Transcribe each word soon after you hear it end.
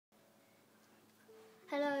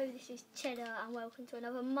Hello, this is Chedder and welcome to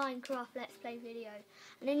another Minecraft Let's Play video.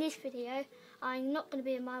 And in this video, I'm not going to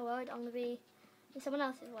be in my world, I'm going to be in someone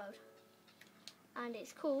else's world. And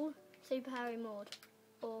it's called Super Harry Maud,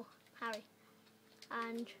 or Harry.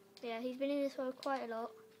 And yeah, he's been in this world quite a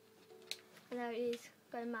lot. And there he is,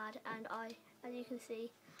 going mad. And as you can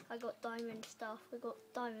see, I got diamond stuff. We got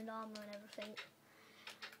diamond armour and everything.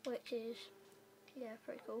 Which is, yeah,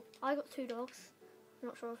 pretty cool. I got 2 dogs. I'm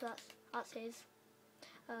not sure if that's his.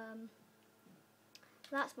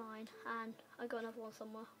 That's mine, and I got another one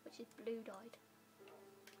somewhere, which is blue dyed,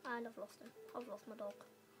 and I've lost him. I've lost my dog.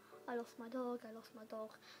 I lost my dog.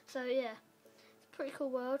 So yeah, it's a pretty cool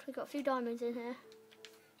world. We've got a few diamonds in here.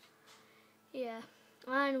 Yeah,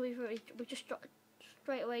 and we just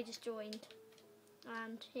straight away just joined,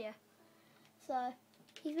 and yeah. So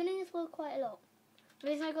he's been in this world quite a lot. The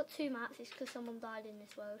reason I got 2 maps is because someone died in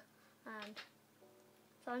this world, and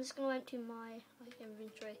so I'm just going to empty my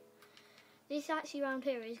inventory. This actually round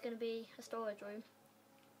here is going to be a storage room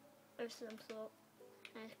of some sort.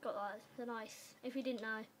 And it's got like the nice, if you didn't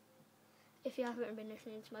know, if you haven't been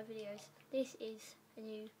listening to my videos, this is a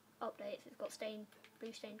new update. It's got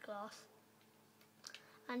blue stained glass.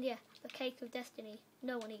 And yeah, the cake of destiny,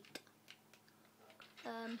 no one eat.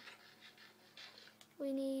 I'm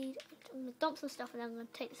going to dump some stuff and then I'm going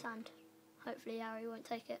to take the sand. Hopefully Harry won't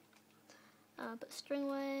take it. But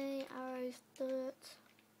stringway, arrows, dirt.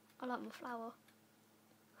 I like my flower.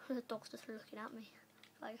 The dog's just looking at me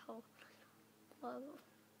like oh.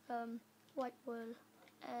 White wool,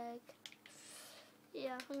 egg.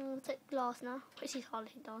 Yeah, I'm gonna take glass now, which is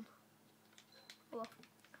hardly done. Well,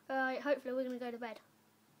 alright. Hopefully we're gonna go to bed.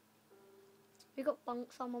 We got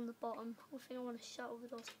bunks. I'm on the bottom. I think I want to shut all the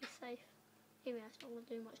doors to be safe, even though it's not gonna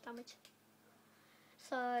do much damage.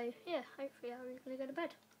 So yeah, hopefully Harry's gonna go to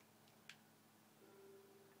bed.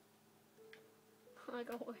 Oh my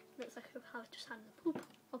god, looks like I've just had the poop.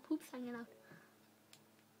 My poop's hanging out.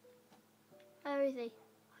 Where is he?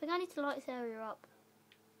 I think I need to light this area up.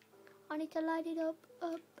 I need to light it up,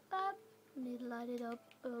 up. I need to light it up,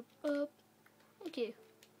 up. Thank you.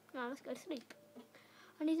 Now let's go to sleep.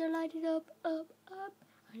 I need to light it up, up.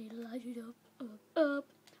 I need to light it up, up.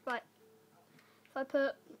 Right. If I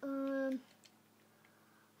put,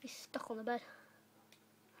 he's stuck on the bed.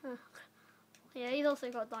 Huh. Yeah, he's also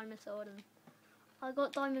got a diamond sword and I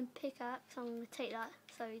got diamond pickaxe, I'm going to take that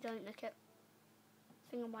so you don't nick it.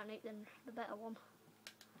 I think I might nick the better one.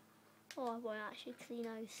 Oh, I won't actually because he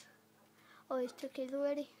knows. Oh, he's took his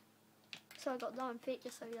already. So I got diamond pick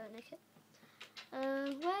just so you don't nick it.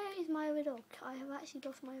 Where is my other dog? I have actually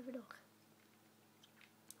lost my other dog.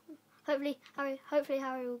 Hopefully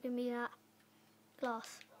Harry will give me that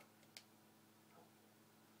glass.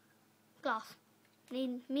 Glass.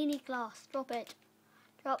 Mini glass. Drop it.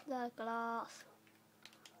 Drop the glass.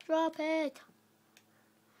 Drop it!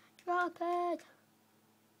 Drop it!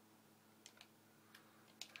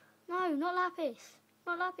 No, not lapis.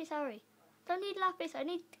 Not lapis, Harry. Don't need lapis, I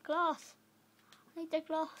need glass. I need the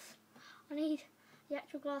glass. I need the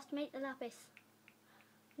actual glass to make the lapis.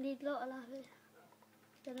 I need a lot of lapis.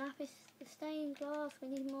 The lapis, the stained glass, we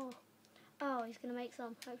need more. Oh, he's going to make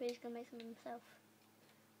some. Hopefully he's going to make some himself.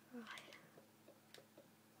 Right.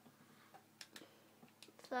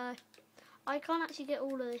 So I can't actually get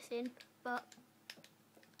all of this in, but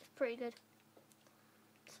it's pretty good.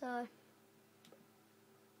 So,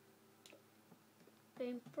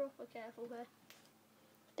 being proper careful here,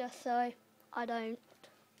 just so I don't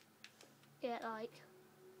get lose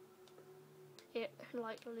it,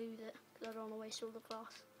 because I don't want to waste all the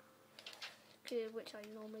glass, which I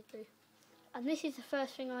normally do. And this is the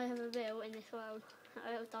first thing I ever built in this world. A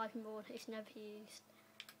little diving board. It's never used,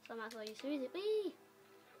 so I might as well use it. Whee!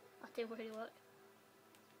 That didn't really work.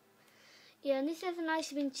 Yeah, and this hasn't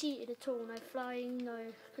actually been cheated at all. No flying,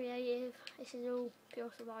 no creative. This is all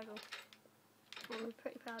pure survival. I'm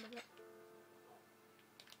pretty proud of it.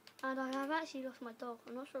 And I have actually lost my dog.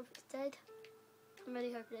 I'm not sure if it's dead. I'm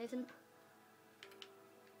really hoping it isn't.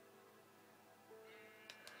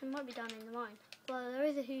 It might be down in the mine. Well, there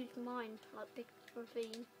is a huge mine, like big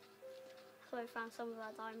ravine. So I found some of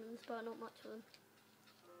our diamonds, but not much of them.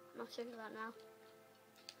 I'll show you that now.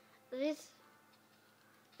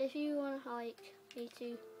 If you want me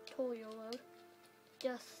to tour your world,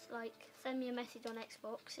 just send me a message on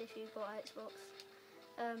Xbox if you've got Xbox,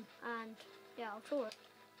 and yeah, I'll tour it.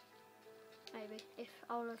 Maybe if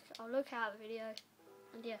I'll look out the video,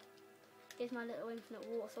 and yeah, here's my little infinite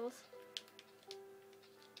water source.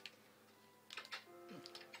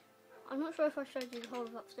 I'm not sure if I showed you the whole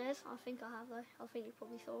of upstairs. I think I have though. I think you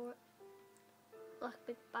probably saw it. Like a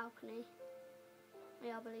big balcony.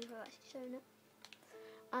 Yeah, I believe I've actually shown it.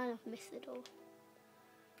 And I've missed the door.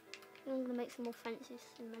 I'm going to make some more fences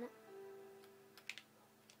in a minute.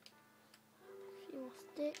 A few more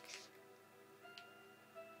sticks.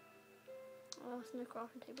 Oh, there's no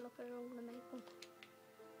crafting table up here, I'm going to make one.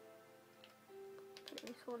 Put it in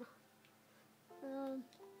the corner.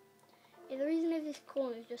 Yeah, the reason of this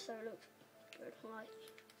corner is just so it looks good, like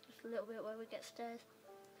just a little bit where we get stairs.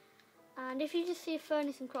 And if you just see a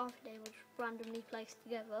furnace and crafting table just randomly placed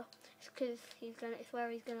together, it's because it's where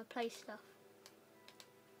he's gonna place stuff.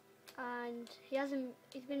 And he's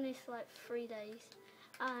been in this for like 3 days,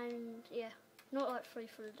 and yeah, not like 3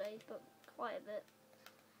 full days, but quite a bit.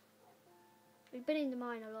 We've been in the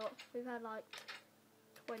mine a lot. We've had like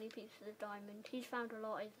 20 pieces of diamond. He's found a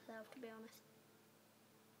lot himself, to be honest.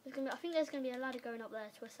 I think there's gonna be a ladder going up there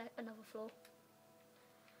to another floor.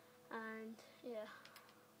 And yeah.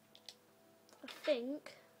 I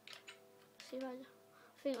think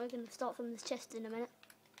we're going to start from this chest in a minute.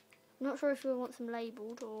 I'm not sure if we want them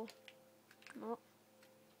labelled or not.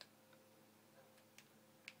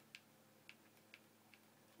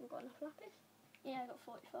 We've got enough lapis? Yeah, I got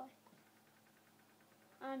 45.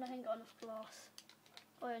 And I haven't got enough glass.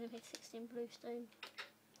 I only made 16 bluestone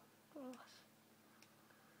glass.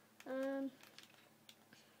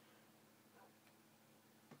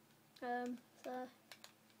 So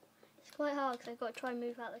it's quite hard because I've got to try and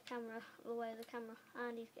move out the way of the camera,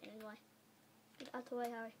 and he's getting in the way. Get out of the way,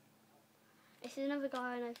 Harry. This is another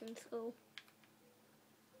guy I know from school.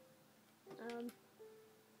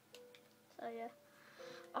 So yeah.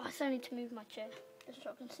 Oh, I still need to move my chair just so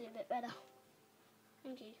I can see a bit better.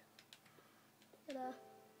 Thank you. Ta-da.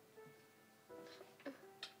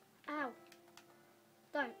 Ow!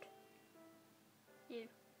 Don't. You.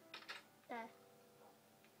 There.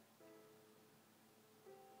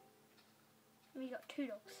 We got 2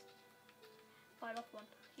 dogs. I lost one.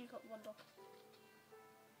 You got 1 dog.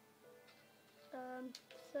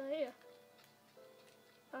 So yeah.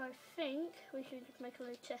 I think we should just make a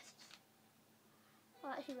load of chests.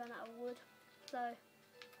 I actually ran out of wood. So,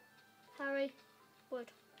 Harry, wood.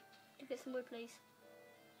 You get some wood, please.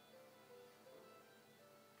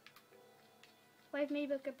 Wave me,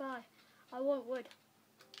 but goodbye. I want wood.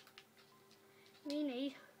 We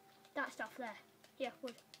need that stuff there. Yeah,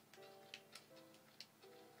 wood.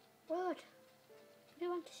 Wood. What do you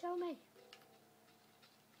want to show me?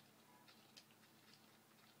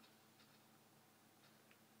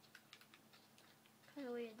 Kind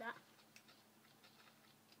of weird that.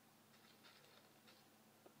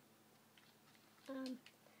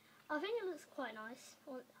 I think it looks quite nice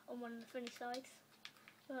on one of the funny sides.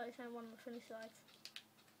 I like saying one of the funny sides.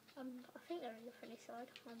 I think there is a funny side.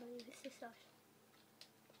 I believe it's this side.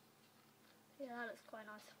 Yeah, that looks quite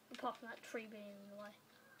nice. Apart from that tree being in the way.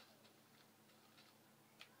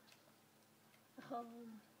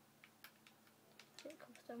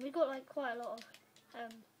 We've got like quite a lot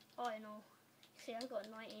of iron ore. See, I've got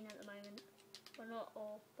 19 at the moment. Well, not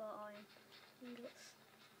ore, but iron ingots.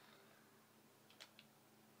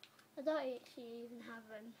 I don't actually even have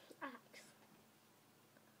an axe.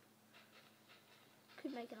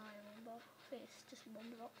 Could make an iron one, but I think it's just 1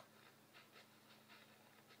 block.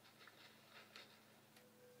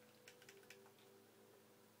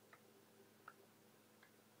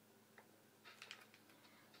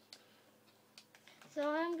 So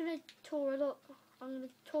I'm going to tour a lot. I'm going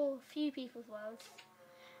to tour a few people's worlds,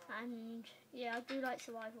 and yeah, I do like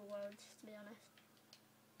survival worlds, to be honest.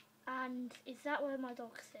 And is that where my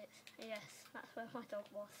dog sits? Yes, that's where my dog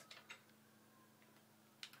was.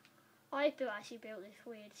 I actually built this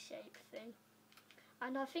weird shape thing,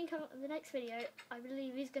 and I think the next video, I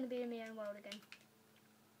believe, is going to be in my own world again.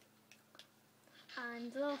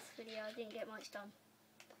 And the last video I didn't get much done.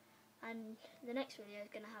 And the next video is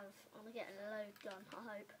going to have, I'm going to get a load done, I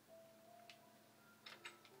hope.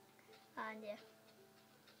 And yeah.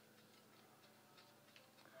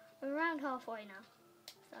 We're around halfway now.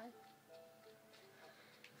 So.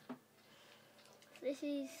 This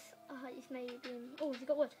is, it's maybe, oh, he's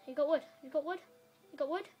got wood, he got wood, he got wood, he got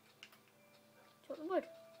wood. Drop the wood.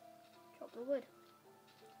 Drop the wood.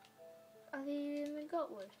 Have you even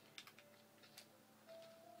got wood?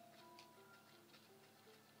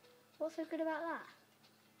 What's so good about that?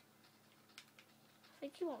 I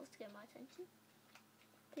think he wants to get my attention.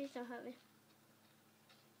 Please don't hurt me.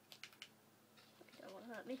 You don't want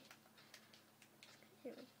to hurt me.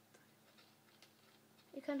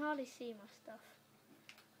 You can hardly see my stuff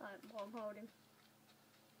while I'm holding.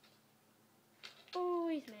 Oh,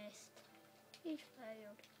 he's missed. He's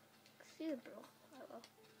failed. See the block quite well.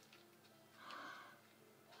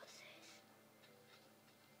 What's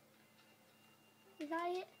this? Is that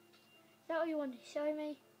it? Is that what you wanted to show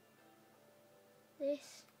me?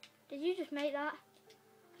 This? Did you just make that?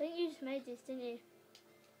 I think you just made this, didn't you?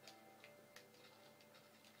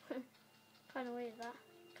 Kind of weird that.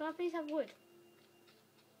 Can I please have wood?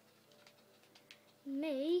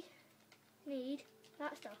 Me need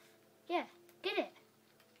that stuff. Yeah, get it.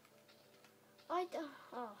 I don't.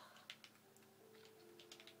 Oh.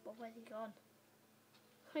 Well, where's he gone?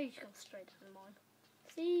 Oh, he's gone straight down the mine.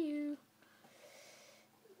 See you.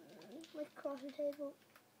 My crafting table.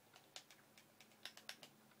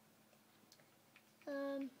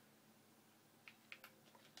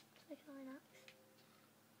 Take an iron axe.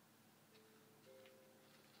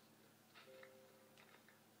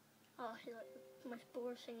 Oh, she's like the most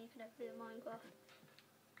boring thing you could ever do in Minecraft.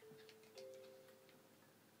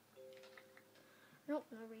 I'm not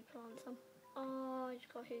gonna replant some. Oh, I just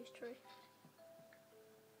got a huge tree.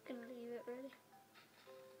 Gonna leave it really.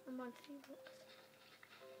 I mine a few blocks.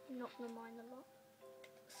 I'm not gonna mine a lot.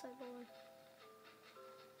 So boring.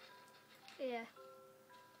 Yeah.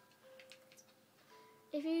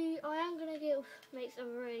 I am gonna make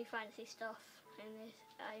some really fancy stuff in this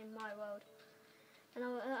in my world,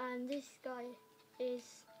 and this guy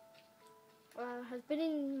has been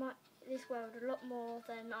in this world a lot more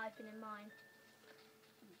than I've been in mine.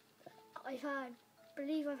 I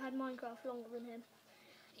believe I've had Minecraft longer than him.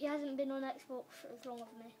 He hasn't been on Xbox for as long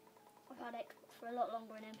as me. I've had Xbox for a lot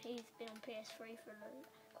longer than him. He's been on PS3 for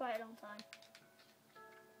quite a long time.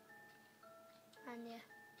 And yeah.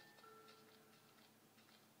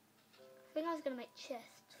 I think I was going to make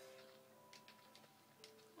chests.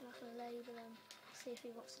 And I can label them. See if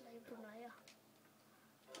he wants to label them later.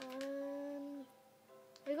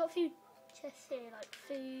 We've got a few chests here, like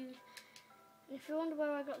food. And if you wonder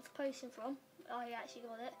where I got this potion from, I actually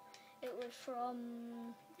got it. It was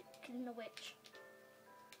from killing the witch.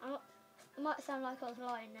 It might sound like I was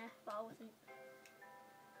lying there, but I wasn't.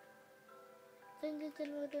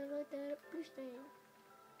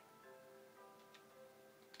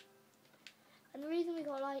 And the reason we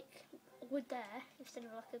got like wood there instead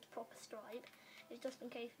of like a proper stripe is just in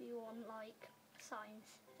case you want like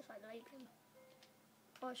signs, just like labeling.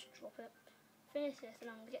 I should drop it. Finish this and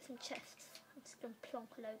I'm gonna get some chests. I'm just gonna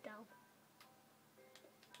plonk a load down.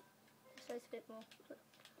 So it's a bit more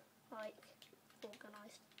like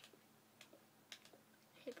organised.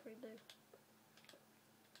 Hickory blue.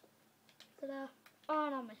 Ta-da! Oh,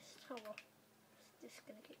 and I missed. Oh well. It's just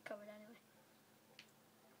gonna get covered anyway.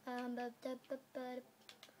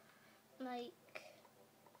 Make a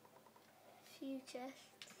few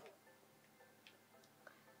chests.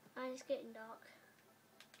 And it's getting dark.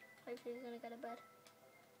 Hopefully he's gonna go to bed.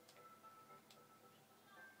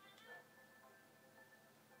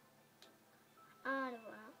 And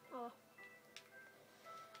oh,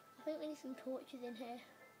 I think we need some torches in here,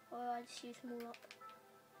 or I just use them all up.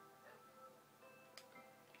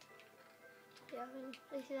 Yeah, I think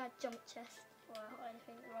this is our junk chest, or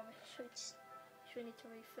anything rubbish which we need to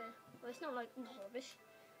refill. Well, it's not like rubbish.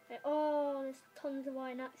 Oh, there's tons of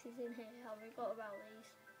iron axes in here. I forgot about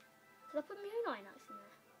these. Did I put my own iron axe in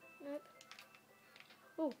there? Nope.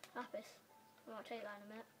 Oh, lapis. I might take that in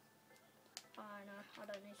a minute. Oh no, I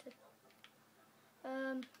don't need to.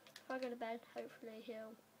 If I go to bed, hopefully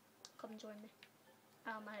he'll come and join me.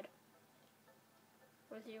 Out of my head.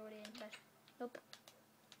 Or is he already in bed? Nope.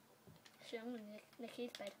 Shit, I'm gonna nick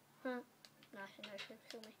his bed. Huh? Nah, no, she'll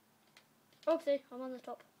kill me. Oh, see, I'm on the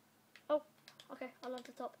top. Oh, okay, I'll have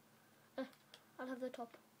the top. I'll have the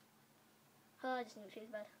top. Oh, I just nicked his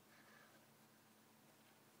bed.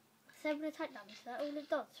 7 attack damage, is that all it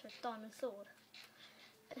does for a diamond sword?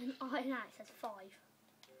 An iron axe has 5.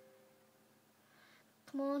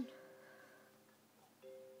 Come on.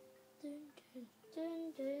 Dun, dun,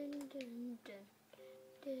 dun, dun, dun, dun,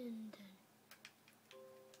 dun, dun.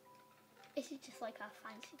 This is just like our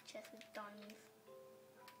fancy chest with diamonds.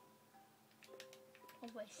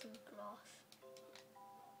 Always some glass.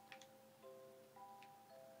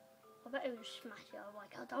 I bet it would smash it. I'm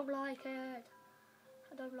like, I don't like it.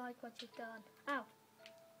 I don't like what you've done. Ow.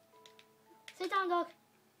 Sit down, dog.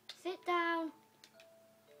 Sit down.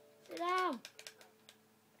 Sit down.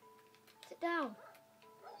 Sit down.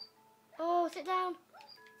 Oh, sit down.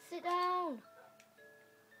 Sit down.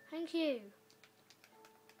 Thank you.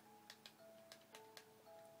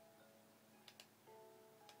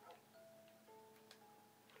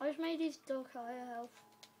 I just made his dog higher health.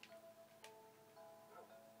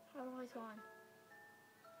 How do I climb?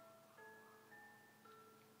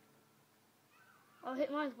 I'll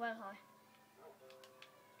hit mine well high.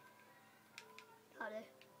 I do.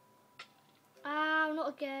 Ow, not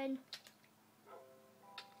again.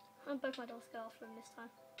 And both my dogs go after him this time.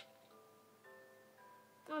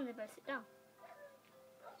 And they both sit down.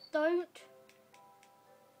 Don't.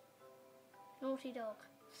 Naughty dog.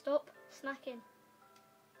 Stop snacking.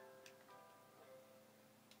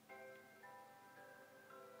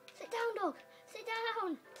 Sit down, dog. Sit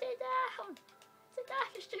down. Sit down. Sit down,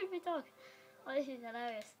 you stupid dog. Oh, this is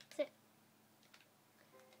hilarious. Sit.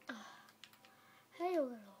 Hey, oh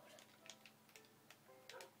Lord.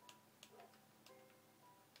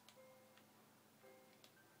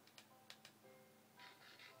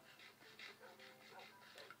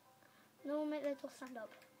 No, make their dog stand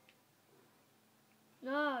up.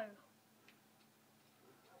 No.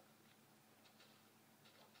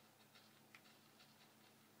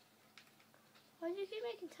 Why do you keep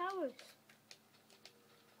making towers?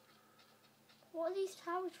 What are these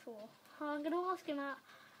towers for? I'm going to ask him at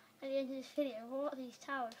the end of this video, what are these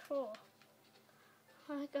towers for?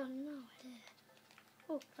 I got no idea.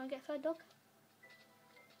 Oh, can I get a third dog?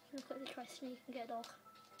 I'm going to quickly try to sneak and get a dog.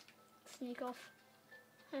 Sneak off.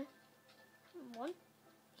 Huh? One.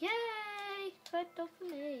 Yay! Third dog for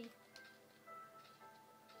me.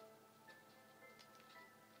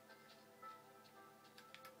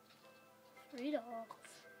 Three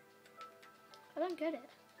dogs. I don't get it.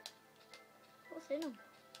 What's in them?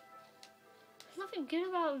 There's nothing good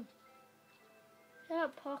about them. They're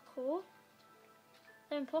like parkour.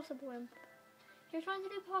 They're impossible. You're trying to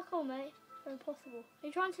do parkour, mate. They're impossible.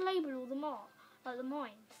 You're trying to label all the like the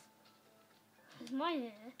mines. There's mine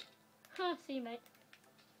here. Huh, see you, mate.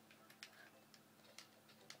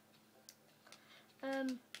 I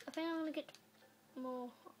think I'm gonna get more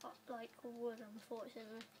like wood,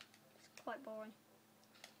 unfortunately. It's quite boring.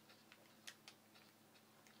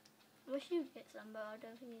 I wish you'd get some, but I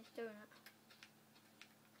don't think he's doing it.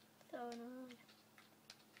 So annoying.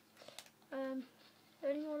 Is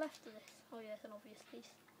there any more left of this? Oh yes, an obvious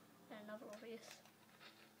piece. And another obvious.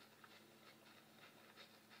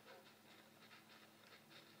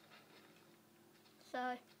 So,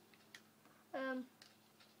 I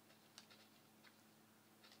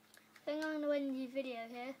think I'm going to end the video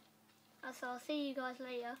here. So I'll see you guys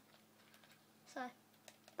later. So,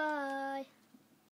 bye.